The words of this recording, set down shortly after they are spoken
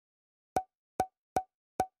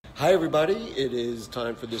Hi everybody, it is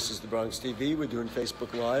time for This is the Bronx TV. We're doing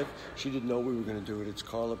Facebook Live. She didn't know we were going to do it. It's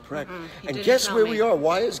Calra Precht. And guess where we are?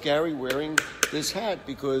 Why is Gary wearing this hat?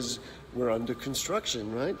 Because we're under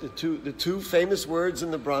construction, right? The two famous words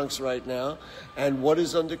in the Bronx right now. And what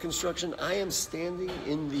is under construction? I am standing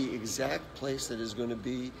in the exact place that is going to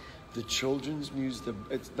be the Children's Museum.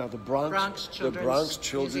 It's now the Bronx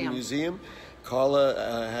Children's Museum.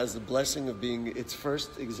 Calra has the blessing of being its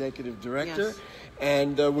first executive director. Yes.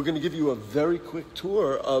 And we're going to give you a very quick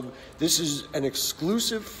tour of, this is an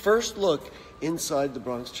exclusive first look inside the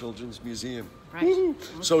Bronx Children's Museum. Right.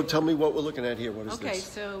 Mm-hmm. So tell me what we're looking at here. What is this? Okay,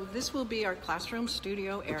 so this will be our classroom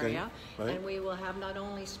studio area, right. And we will have not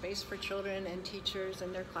only space for children and teachers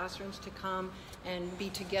and their classrooms to come and be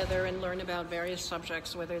together and learn about various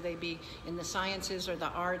subjects, whether they be in the sciences or the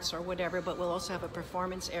arts or whatever, but we'll also have a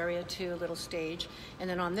performance area too, a little stage. And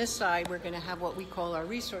then on this side, we're going to have what we call our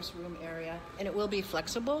resource room area, and it will be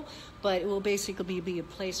flexible, but it will basically be a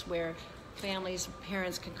place where families,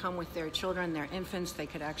 parents can come with their children, their infants. They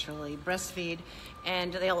could actually breastfeed,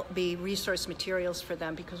 and there'll be resource materials for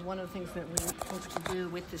them, because one of the things that we hope to do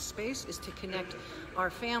with this space is to connect our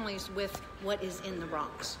families with what is in the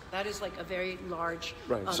Bronx. That is like a very large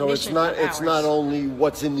So it's not only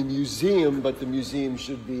what's in the museum, but the museum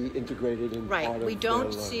should be integrated in part of we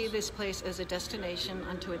don't see lives. this place as a destination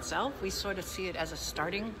unto itself. We sort of see it as a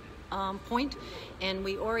starting point, and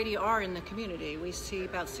we already are in the community. We see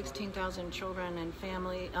about 16,000 children and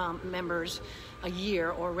family members a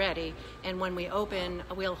year already, and when we open,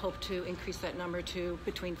 we'll hope to increase that number to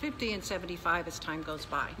between 50 and 75 as time goes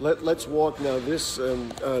by. Let's walk now this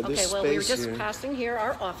Okay, well, we were just here. passing here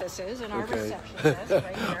our offices and our reception desk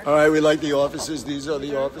right here. All right, we like the offices. These are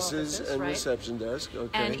the offices and right. reception desk.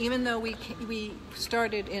 Okay. And even though we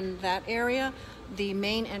started in that area, the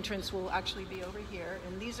main entrance will actually be over here,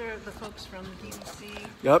 and these are the folks from DDC.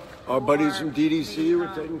 Yep, our buddies from DDC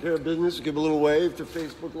were taking care of business. Give a little wave to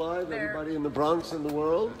Facebook Live, everybody in the Bronx and the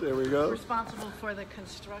world. There we go. Responsible for the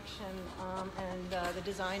construction and the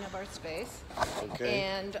design of our space. Okay.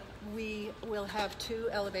 And we will have 2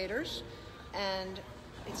 elevators, and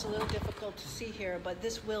it's a little difficult to see here, but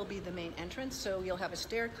this will be the main entrance, so you'll have a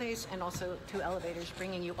staircase and also 2 elevators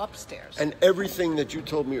bringing you upstairs. And everything that you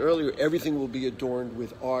told me earlier, everything will be adorned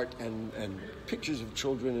with art and pictures of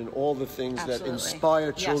children and all the things that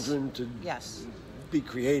inspire children to be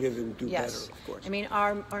creative and do better, of course. I mean,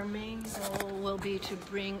 our main goal will be to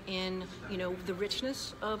bring in, the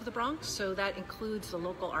richness of the Bronx, so that includes the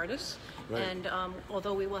local artists. Right. And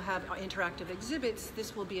although we will have interactive exhibits,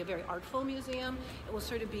 this will be a very artful museum. It will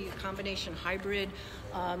sort of be a combination hybrid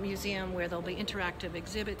museum where there'll be interactive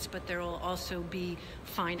exhibits, but there will also be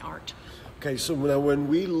fine art. Okay, so now when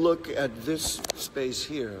we look at this space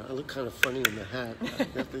here, I look kind of funny in the hat.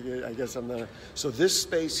 I guess I'm not. So this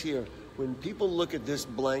space here, when people look at this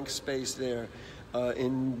blank space there,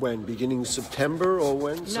 beginning September or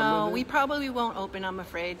when? No, we probably won't open, I'm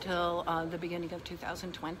afraid, till the beginning of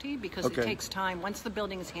 2020, because it takes time. Once the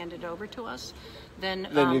building is handed over to us, then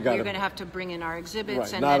we're going to have to bring in our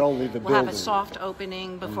exhibits, and then we'll have a soft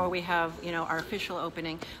opening before we have, our official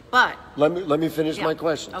opening. But let me finish my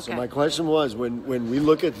question. Okay. So my question was, when we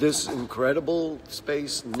look at this incredible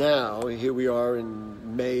space now, here we are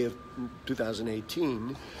in May of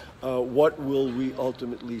 2018. What will we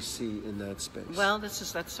ultimately see in that space? Well,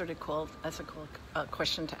 that's a cool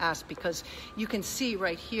question to ask, because you can see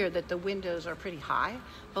right here that the windows are pretty high.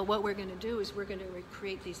 But what we're going to do is we're going to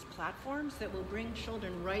recreate these platforms that will bring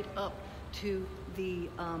children right up to the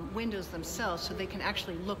windows themselves, so they can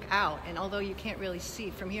actually look out. And although you can't really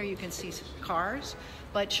see from here, you can see cars,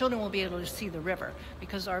 but children will be able to see the river,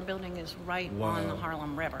 because our building is right on the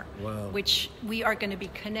Harlem River, which we are going to be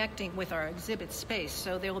connecting with our exhibit space.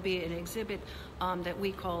 So there will be an exhibit that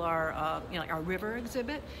we call our our river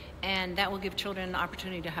exhibit, and that will give children an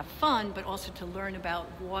opportunity to have fun, but also to learn about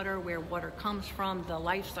water, where water comes from, the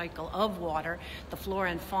life cycle of water, the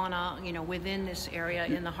flora and fauna, within this area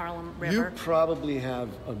in the Harlem River. You probably have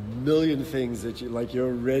a million things that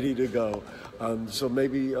you're ready to go. So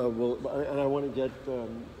maybe and I want to get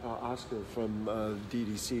Oscar from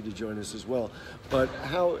DDC to join us as well. But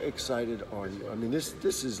how excited are you? I mean,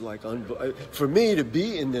 this is like for me to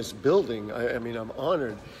be in this building. I mean, I'm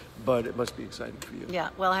honored, but it must be exciting for you. Yeah,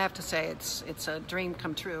 well, I have to say it's a dream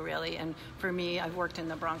come true, really. And for me, I've worked in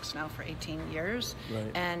the Bronx now for 18 years,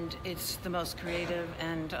 and it's the most creative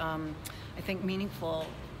and I think meaningful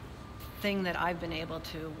thing that I've been able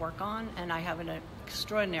to work on. And I have an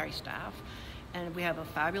extraordinary staff. and we have a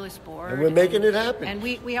fabulous board. And we're making it happen. And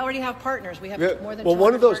we already have partners. We have more than well,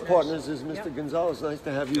 one of those 200 partners is Mr. Gonzalez. Nice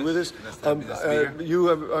to have you with us. You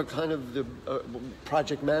are kind of the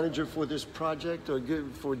project manager for this project, or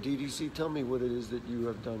for DDC. Tell me what it is that you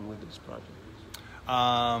have done with this project.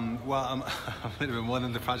 Well, I'm a bit more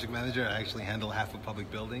than the project manager. I actually handle half of public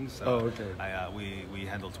buildings. So okay. We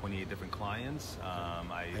handle 28 different clients.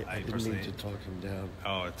 I didn't mean to talk him down.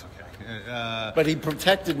 Oh, it's okay. But he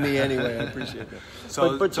protected me anyway. I appreciate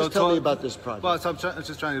that. But just tell me about this project. Well, so I'm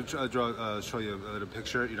just trying to show you a little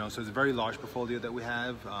picture. You know, so it's a very large portfolio that we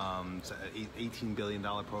have. It's an $18 billion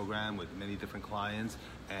program with many different clients.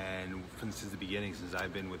 And since the beginning, since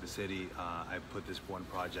I've been with the city, I put this one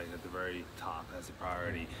project at the very top as a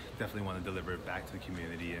priority. Definitely want to deliver it back to the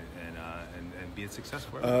community and be a success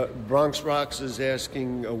for it. Bronx Rocks is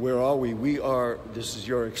asking, where are we? This is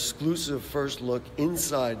your exclusive first look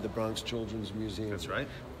inside the Bronx Children's Museum. That's right.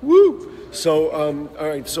 Woo! So, all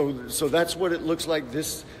right, so that's what it looks like.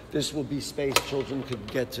 This will be space children could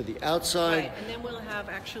get to the outside. Right, and then we'll have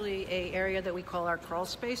actually a area that we call our crawl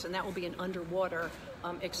space, and that will be an underwater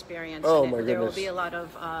experience. Oh, and my goodness. There will be a lot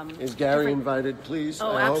of... Is Gary invited, please?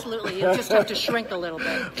 Oh, absolutely. You just have to shrink a little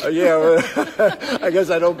bit. Yeah, well, I guess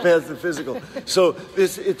I don't pass the physical. So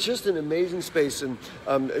it's just an amazing space, and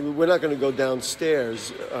we're not going to go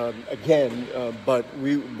downstairs again, but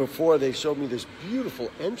before they showed me this beautiful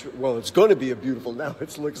entrance. Well, it's going to be a beautiful, now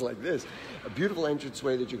it looks like this, a beautiful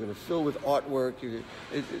entranceway that you're going to fill with artwork.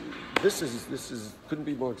 This couldn't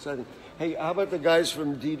be more exciting. Hey, how about the guys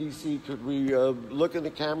from DDC? Could we look in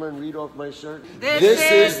the camera and read off my shirt? This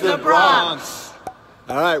is the Bronx.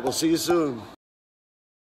 All right, we'll see you soon.